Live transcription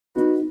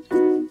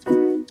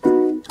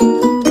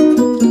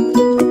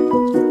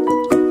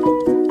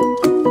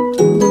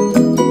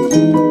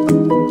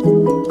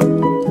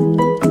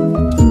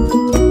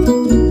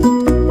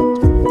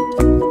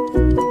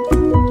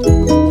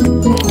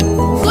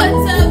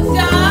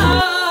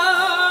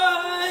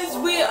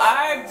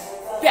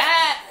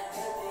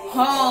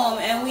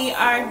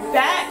are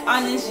back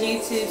on this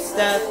YouTube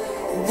stuff.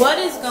 What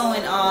is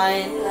going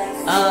on?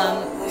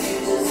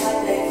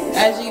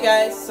 As you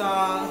guys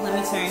saw, let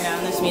me turn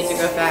down this music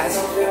real fast.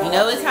 You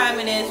know what time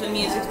it is when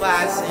music's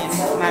blasting.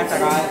 Matter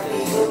of fact,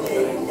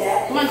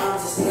 come on,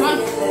 come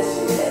on.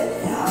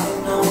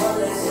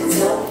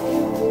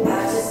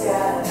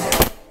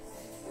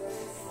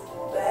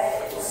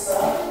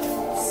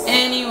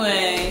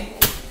 Anyway,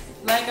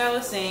 like I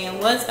was saying,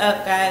 what's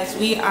up, guys?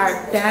 We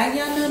are back.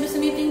 Y'all notice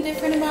anything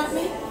different about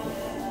me?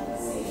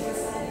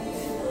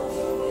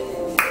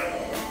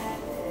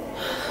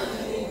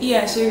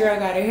 Yeah, sure, girl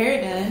got her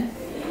hair done.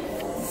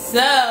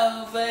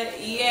 So, but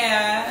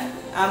yeah,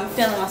 I'm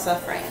feeling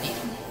myself right now.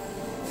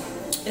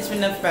 It's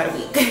been up for about a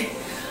week.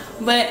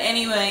 But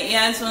anyway,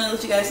 yeah, I just want to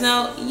let you guys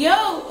know,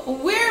 yo,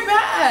 we're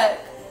back.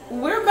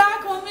 We're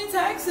back home in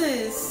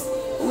Texas.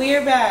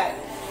 We're back.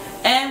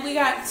 And we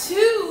got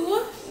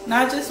two,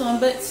 not just one,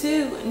 but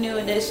two new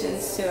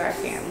additions to our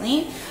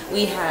family.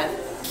 We have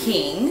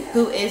King,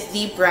 who is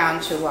the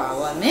brown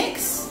Chihuahua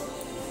mix.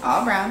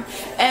 All brown.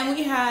 And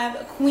we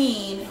have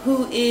Queen,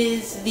 who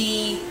is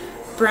the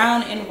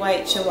brown and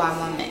white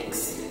Chihuahua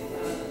mix.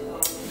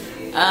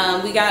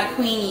 We got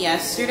Queen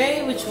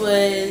yesterday, which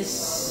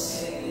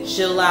was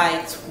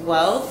July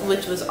 12th,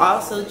 which was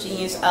also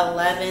Junior's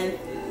 11th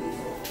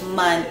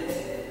month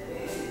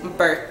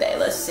birthday.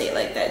 Let's say it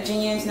like that.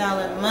 Junior is now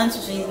 11 months,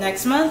 which means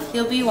next month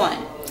he'll be 1.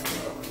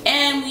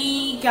 And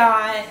we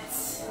got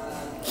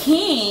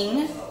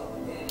King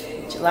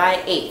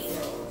July 8th.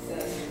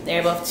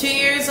 They're both 2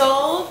 years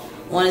old.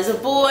 One is a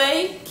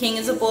boy, King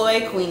is a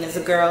boy, Queen is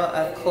a girl,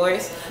 of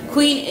course.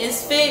 Queen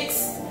is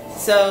fixed,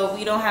 so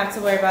we don't have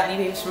to worry about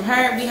any babies from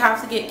her. We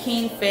have to get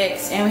King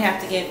fixed, and we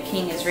have to give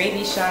King his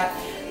rabies shot,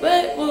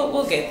 but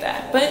we'll get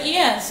that. But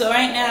yeah, so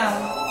right now,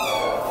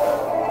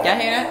 y'all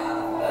hear that?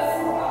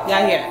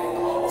 Y'all hear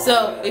that?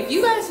 So if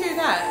you guys hear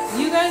that,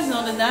 you guys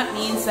know that that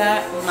means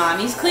that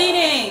mommy's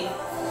cleaning.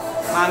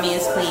 Mommy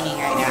is cleaning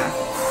right now.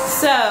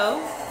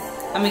 So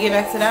I'm gonna get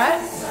back to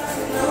that.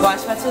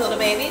 Watch my 2 little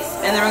babies,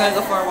 and then we're gonna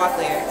go for a walk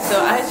later.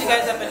 So I'll hit you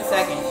guys up in a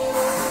second.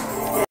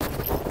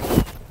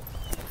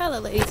 Hello,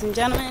 ladies and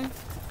gentlemen.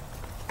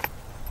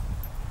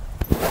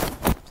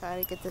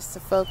 Try to get this to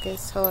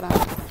focus. Hold on.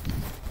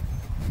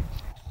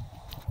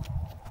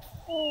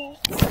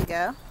 There we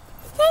go.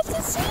 You guys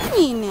can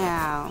see me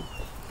now.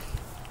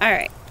 All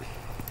right.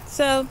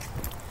 So,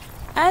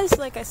 as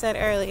like I said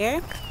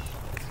earlier,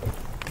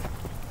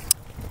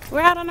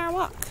 we're out on our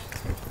walk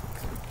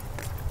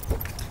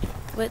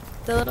with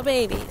the little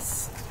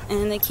babies,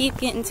 and they keep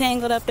getting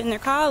tangled up in their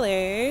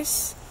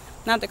collars,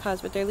 not their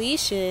collars but their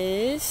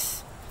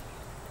leashes.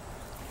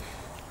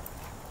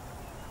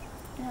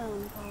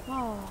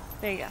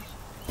 There you go.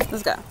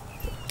 Let's go.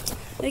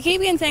 They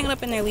keep getting tangled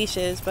up in their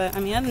leashes, but I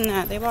mean, other than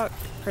that, they walk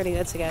pretty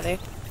good together.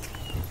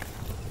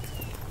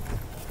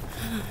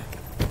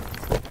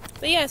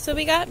 But yeah, so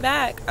we got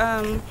back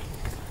on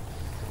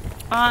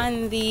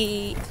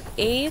the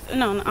 8th,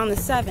 no, on the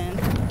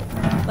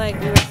 7th, like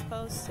we were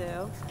supposed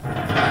to.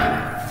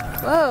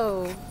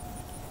 Whoa,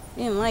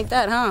 you didn't like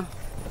that,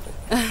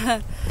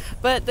 huh?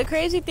 But the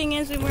crazy thing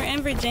is, when we were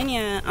in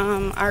Virginia,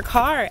 our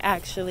car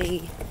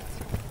actually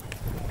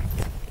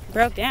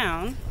broke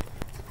down,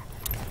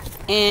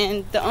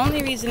 and the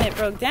only reason it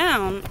broke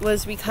down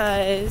was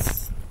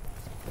because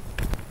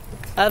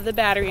of the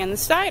battery in the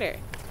starter.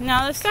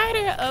 Now the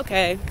starter,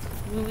 okay,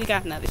 we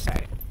got another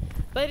starter,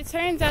 but it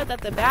turns out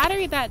that the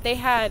battery that they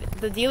had,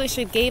 the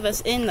dealership gave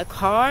us in the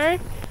car,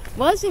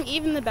 wasn't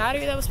even the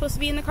battery that was supposed to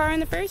be in the car in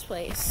the first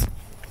place.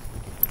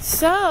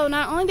 So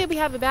not only did we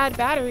have a bad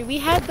battery, we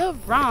had the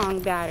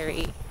wrong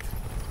battery.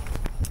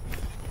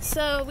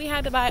 So we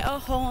had to buy a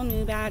whole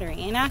new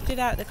battery, and after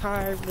that the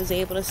car was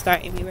able to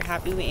start, and we were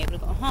happy we were able to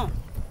go home.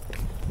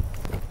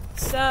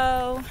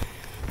 So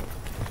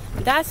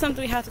that's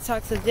something we have to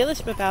talk to the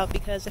dealership about,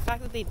 because the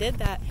fact that they did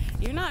that,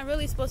 you're not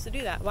really supposed to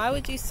do that. Why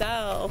would you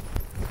sell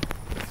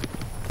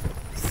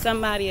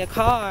somebody a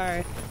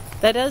car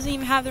that doesn't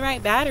even have the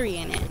right battery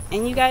in it?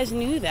 And you guys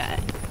knew that.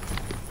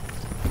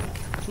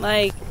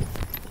 Like,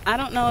 I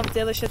don't know if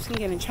dealerships can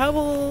get in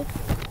trouble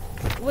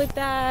with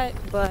that,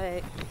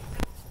 but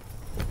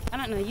I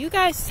don't know. You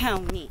guys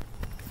tell me.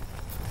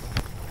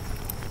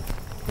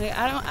 Like,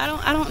 I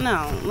don't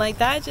know. Like,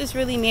 that just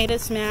really made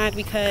us mad,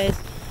 because,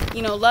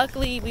 you know,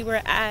 luckily we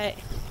were at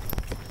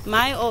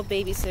my old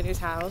babysitter's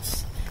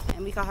house,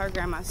 and we call her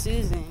Grandma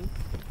Susan,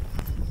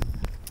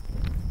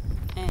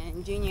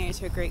 and Junior is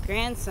her great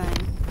grandson.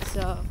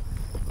 So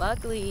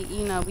luckily,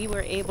 you know, we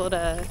were able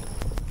to,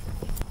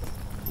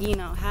 you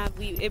know,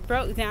 it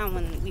broke down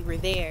when we were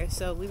there,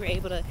 so we were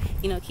able to,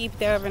 you know, keep it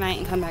there overnight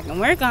and come back and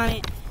work on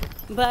it.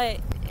 But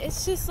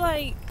it's just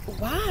like,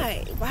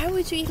 why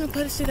would you even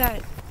put us through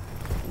that?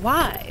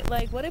 Why?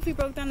 Like, what if we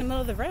broke down the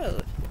middle of the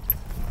road?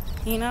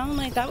 You know,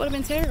 like, that would have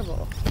been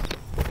terrible.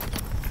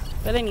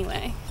 But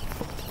anyway,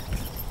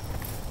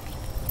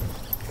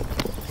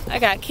 I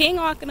got King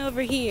walking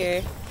over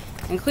here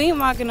and Queen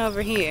walking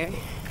over here,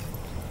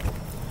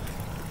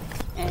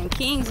 and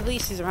King's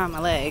leash is around my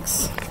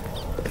legs,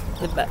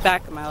 the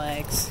back of my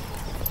legs.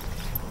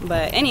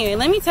 But anyway,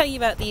 let me tell you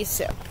about these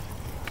two.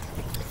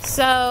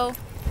 So,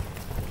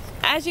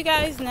 as you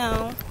guys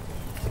know,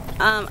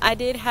 I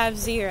did have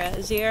Zira.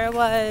 Zira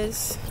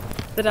was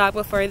the dog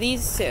before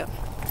these two.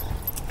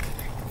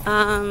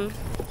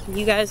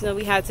 You guys know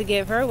we had to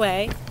give her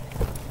away.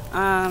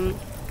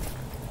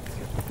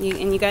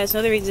 You guys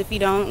know the reason. If you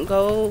don't,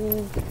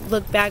 go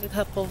look back a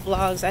couple of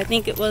vlogs. I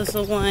think it was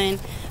the one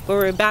where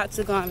we're about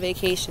to go on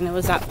vacation. It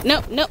was out.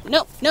 Nope.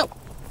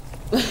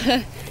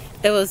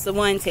 It was the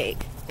one take.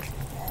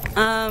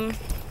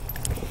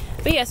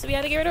 But yeah, so we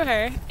had to get rid of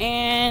her,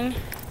 and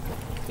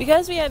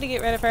because we had to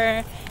get rid of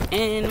her,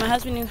 and my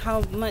husband knew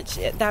how much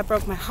that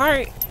broke my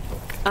heart,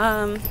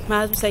 my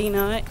husband said, you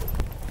know what,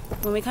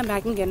 when we come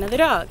back and get another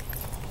dog.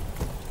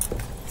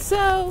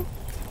 So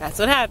that's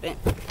what happened.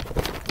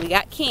 We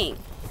got King,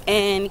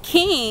 and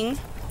King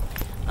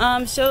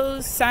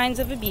shows signs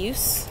of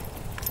abuse.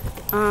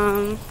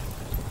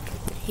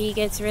 He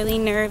gets really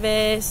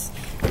nervous,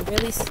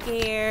 really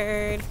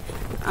scared.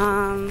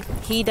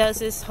 He does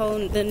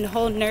the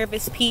whole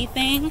nervous pee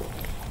thing,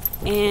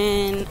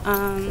 and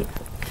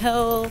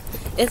he'll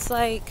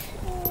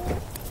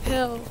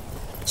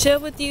chill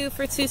with you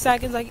for 2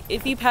 seconds. Like,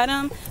 if you pet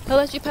him, he'll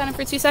let you pet him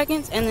for 2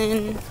 seconds, and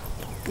then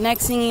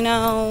next thing you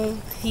know,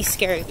 he's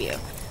scared of you.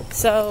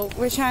 So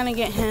we're trying to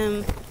get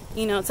him,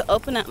 you know, to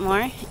open up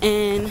more,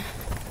 and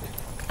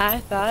I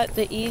thought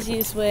the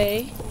easiest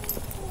way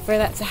for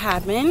that to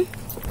happen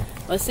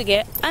was to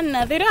get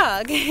another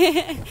dog.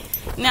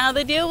 Now,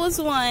 the deal was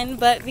one,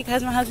 but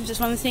because my husband just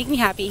wanted to make me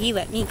happy, he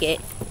let me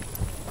get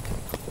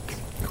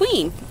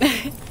Queen.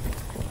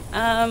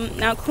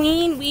 Now,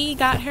 Queen, we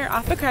got her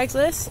off of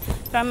Craigslist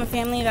from a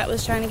family that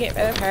was trying to get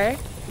rid of her,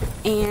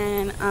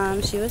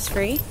 and she was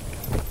free.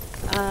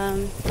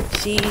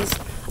 She's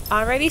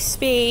already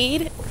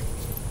spayed,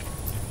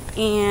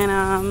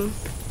 and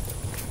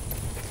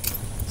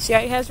she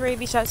already has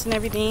rabies shots and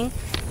everything,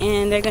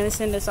 and they're going to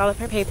send us all of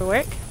her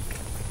paperwork.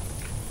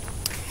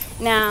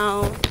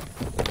 Now,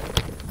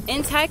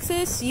 in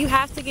Texas, you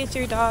have to get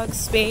your dog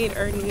spayed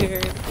or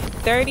neutered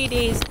 30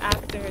 days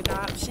after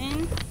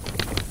adoption,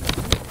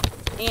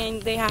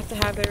 and they have to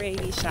have their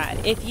rabies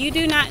shot. If you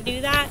do not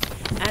do that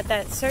at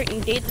that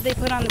certain date that they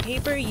put on the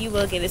paper, you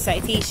will get a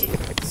citation.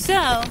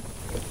 So,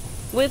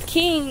 with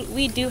King,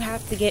 we do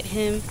have to get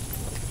him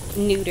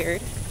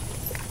neutered,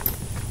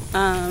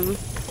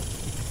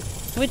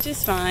 which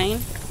is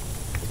fine.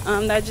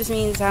 That just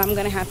means that I'm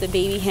going to have to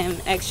baby him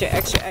extra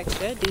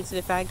due to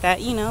the fact that,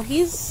 you know,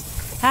 he's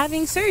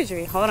having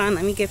surgery. Hold on,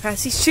 let me get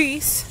past these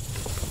trees.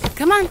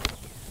 Come on.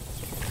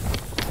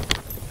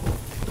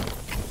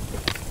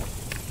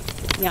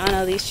 Y'all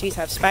know these trees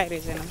have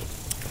spiders in them.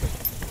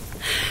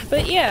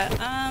 But yeah,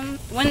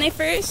 when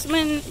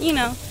you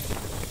know,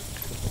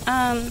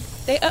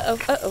 they,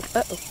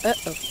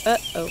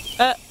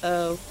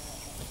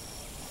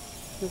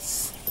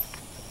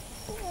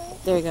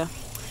 there we go.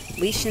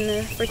 Leash in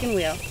the freaking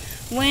wheel.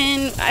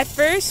 When I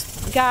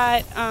first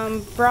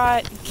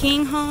brought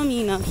King home,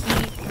 you know, he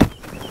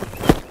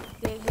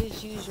did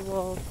his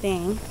usual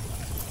thing.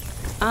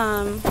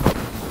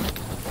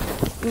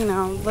 You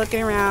know,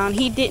 looking around.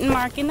 He didn't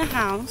mark in the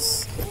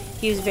house.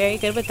 He was very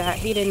good with that.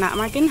 He did not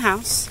mark in the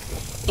house.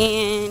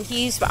 And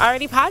he's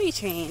already potty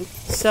trained,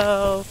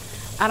 so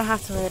I don't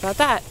have to worry about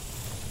that.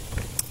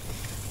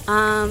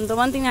 The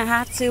one thing I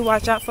have to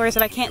watch out for is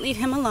that I can't leave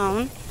him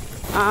alone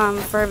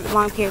for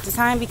long periods of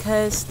time,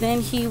 because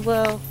then he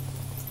will...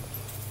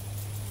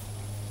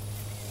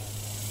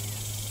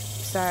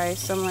 Sorry,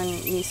 someone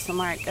needs to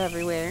mark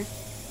everywhere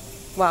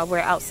while we're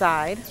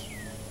outside.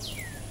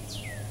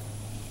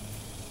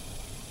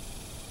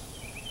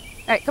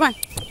 Alright, come on.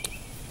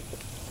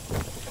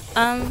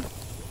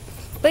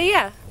 But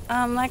yeah,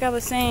 like I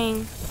was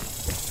saying,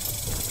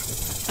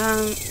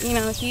 you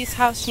know, he's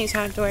house trained, so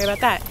I don't have to worry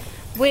about that.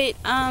 With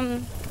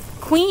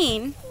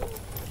Queen,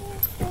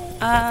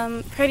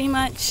 pretty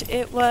much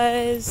it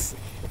was,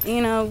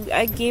 you know,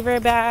 I gave her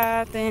a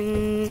bath,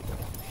 and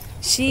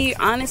she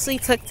honestly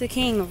took to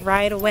King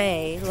right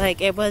away.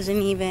 Like, it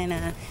wasn't even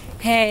a,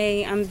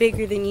 hey, I'm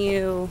bigger than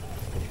you,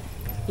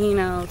 you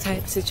know,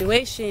 type of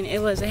situation. It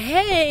was a,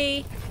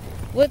 hey,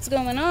 what's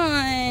going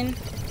on?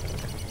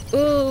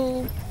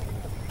 Ooh,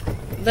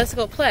 let's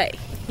go play,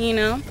 you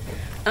know?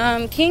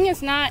 King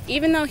is not,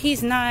 even though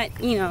he's not,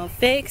 you know,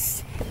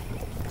 fixed,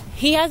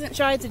 he hasn't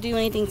tried to do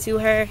anything to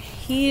her.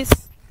 He's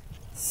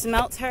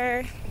smelt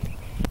her,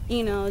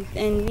 you know,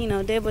 and, you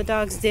know, did what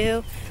dogs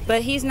do,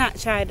 but he's not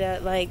tried to,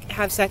 like,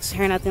 have sex with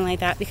her or nothing like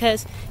that,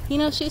 because, you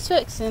know, she's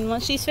fixed, and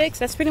once she's fixed,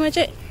 that's pretty much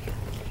it.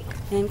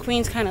 And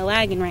Queen's kind of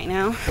lagging right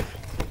now.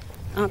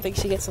 I don't think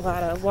she gets a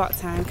lot of walk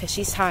time because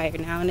she's tired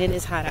now, and it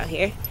is hot out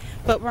here,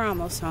 but we're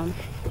almost home.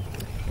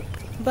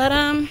 But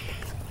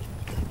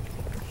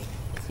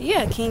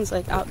yeah, King's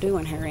like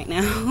outdoing her right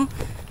now.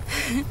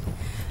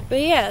 But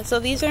yeah, so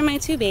these are my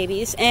two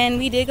babies, and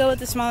we did go with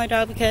the smaller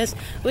dog because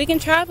we can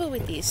travel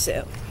with these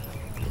two.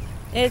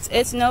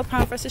 It's no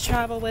problem for us to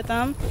travel with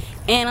them.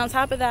 And on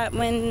top of that,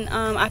 when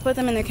I put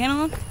them in their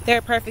kennel,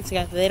 they're perfect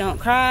together. They don't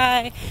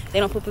cry, they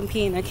don't poop and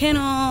pee in their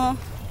kennel.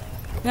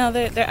 No,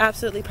 they're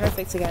absolutely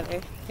perfect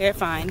together. They're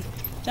fine.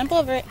 Jump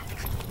over it.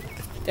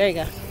 There you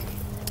go.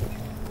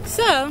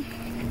 So,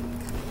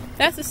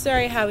 that's the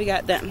story of how we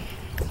got them.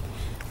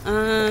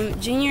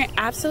 Junior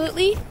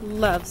absolutely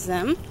loves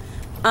them,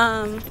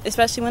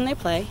 especially when they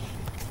play.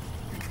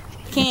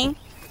 King,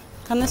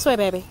 come this way,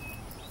 baby.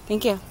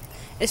 Thank you.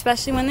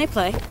 Especially when they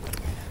play.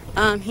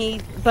 He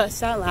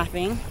busts out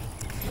laughing.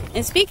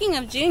 And speaking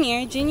of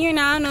Junior, Junior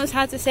now knows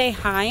how to say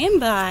hi and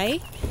bye,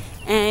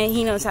 and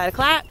he knows how to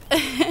clap.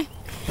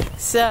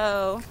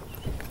 So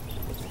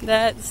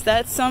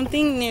that's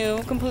something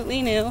new,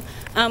 completely new.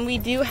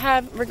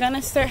 We're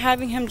gonna start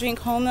having him drink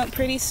whole milk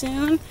pretty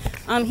soon.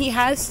 He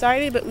has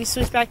started, but we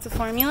switched back to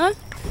formula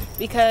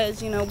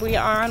because, you know, we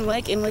are on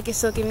WIC and WIC is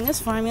still giving us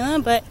formula.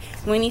 But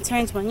when he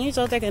turns 1 year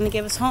old, they're gonna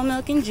give us whole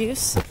milk and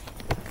juice,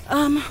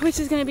 which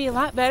is gonna be a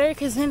lot better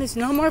because then there's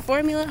no more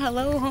formula.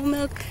 Hello, whole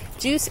milk,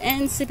 juice,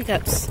 and sippy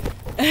cups.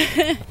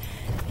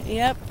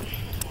 Yep,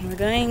 we're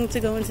going to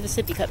go into the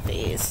sippy cup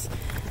phase,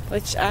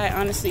 which I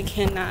honestly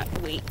cannot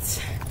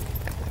wait.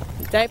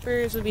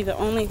 Diapers would be the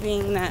only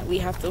thing that we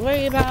have to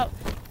worry about.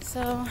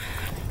 So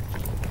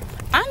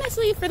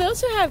honestly, for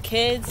those who have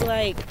kids,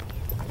 like,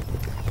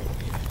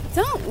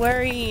 don't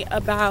worry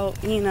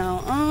about, you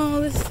know, oh,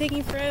 this is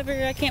taking forever,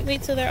 I can't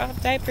wait till they're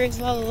off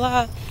diapers, la la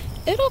la.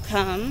 It'll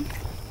come.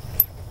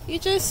 You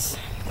just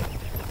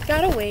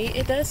gotta wait.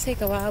 It does take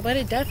a while, but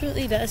it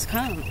definitely does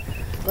come.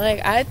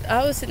 Like, I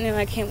was sitting there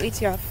like, I can't wait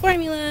till you're off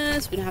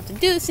formulas, we don't have to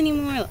do this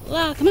anymore,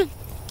 la la, come on,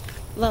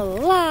 la la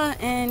la.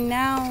 And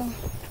now,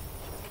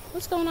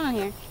 what's going on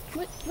here?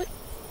 What?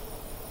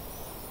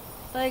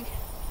 Like,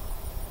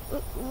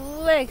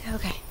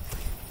 okay.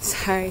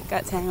 Sorry,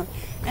 got tangled.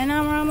 And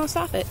now we're almost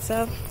off it,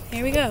 so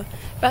here we go.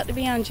 About to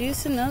be on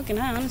juice and milk, and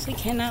I honestly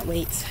cannot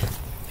wait.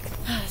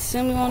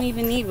 Soon we won't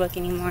even need WIC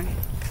anymore.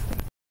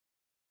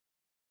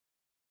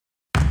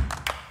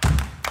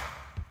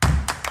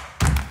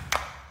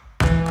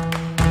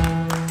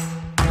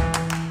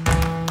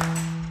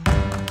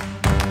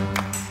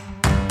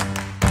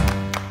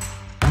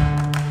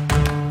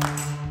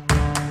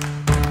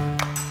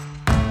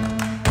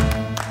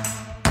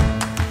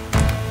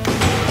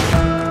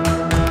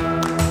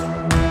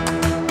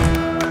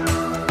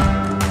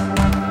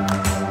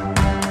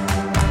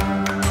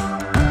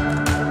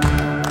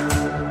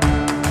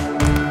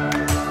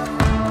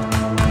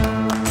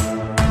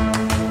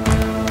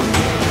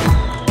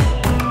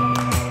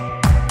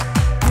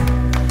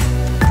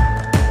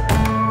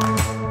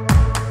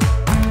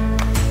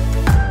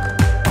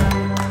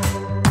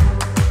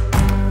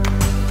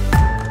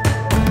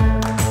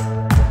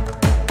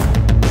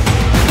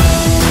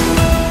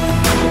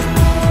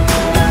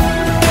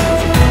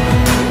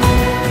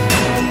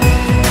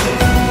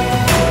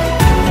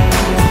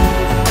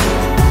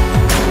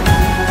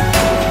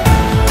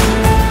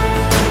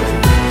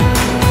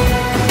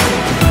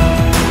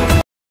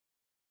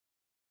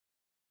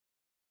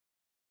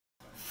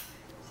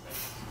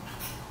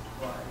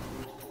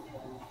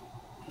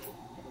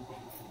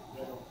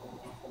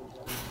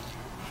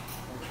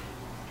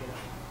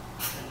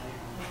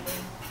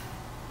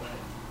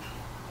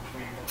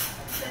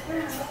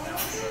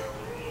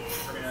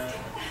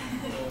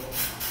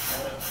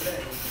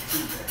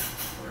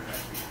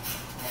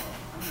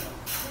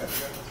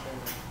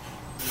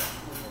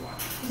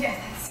 Yeah,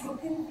 that's so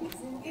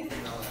confusing. Yeah, you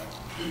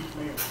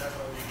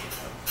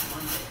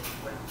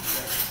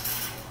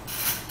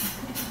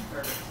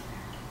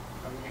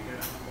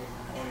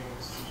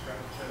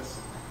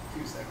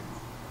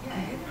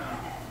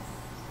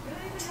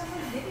don't even have a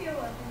video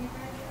up and you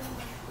guys are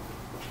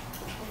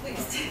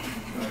please.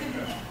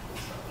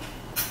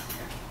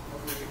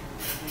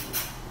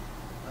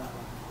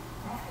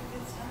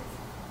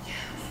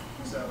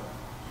 So,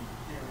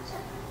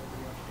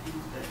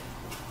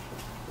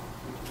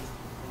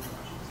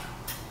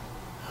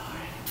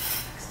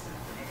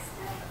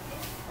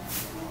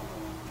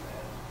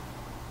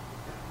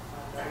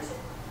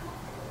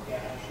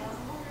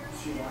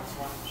 she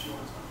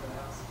wants one for the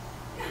house.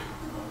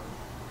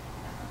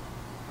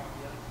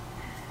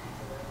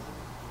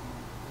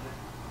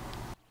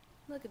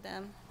 Look at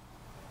them.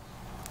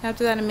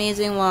 After that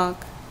amazing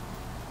walk,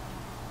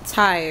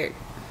 tired.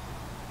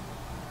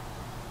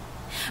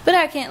 But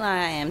I can't lie,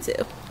 I am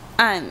too.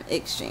 I'm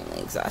extremely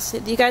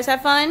exhausted. Do you guys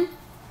have fun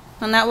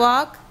on that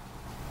walk?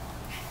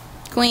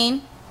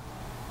 Queen?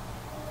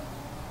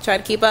 Try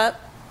to keep up?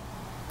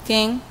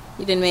 King?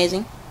 You did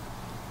amazing.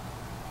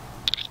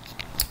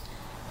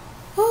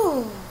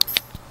 Whew.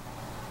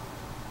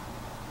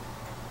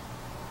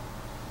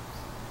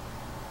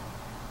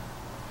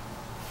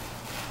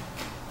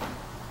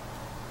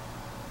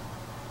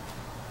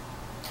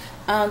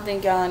 I don't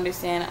think y'all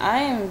understand. I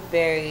am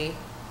very,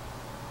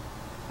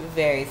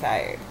 very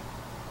tired.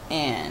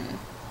 And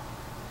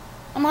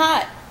I'm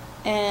hot.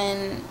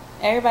 And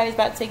everybody's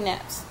about to take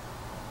naps.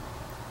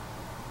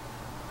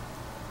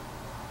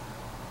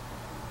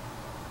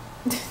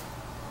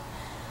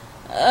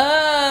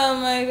 Oh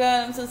my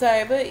god, I'm so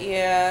tired. But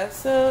yeah,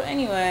 so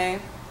anyway,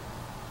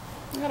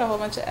 I got a whole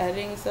bunch of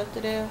editing stuff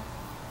to do.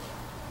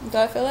 Do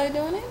I feel like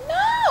doing it?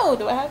 No! No,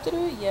 do I have to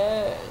do it?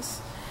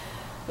 Yes.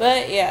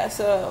 But yeah,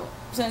 so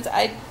since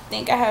I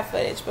think I have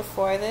footage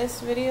before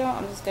this video,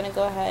 I'm just gonna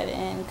go ahead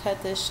and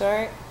cut this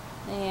short,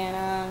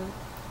 and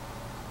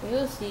we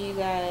will see you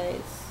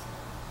guys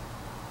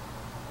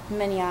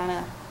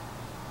mañana.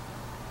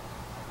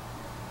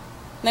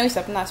 Let me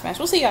stop, not smash.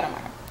 We'll see y'all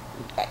tomorrow.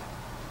 Bye.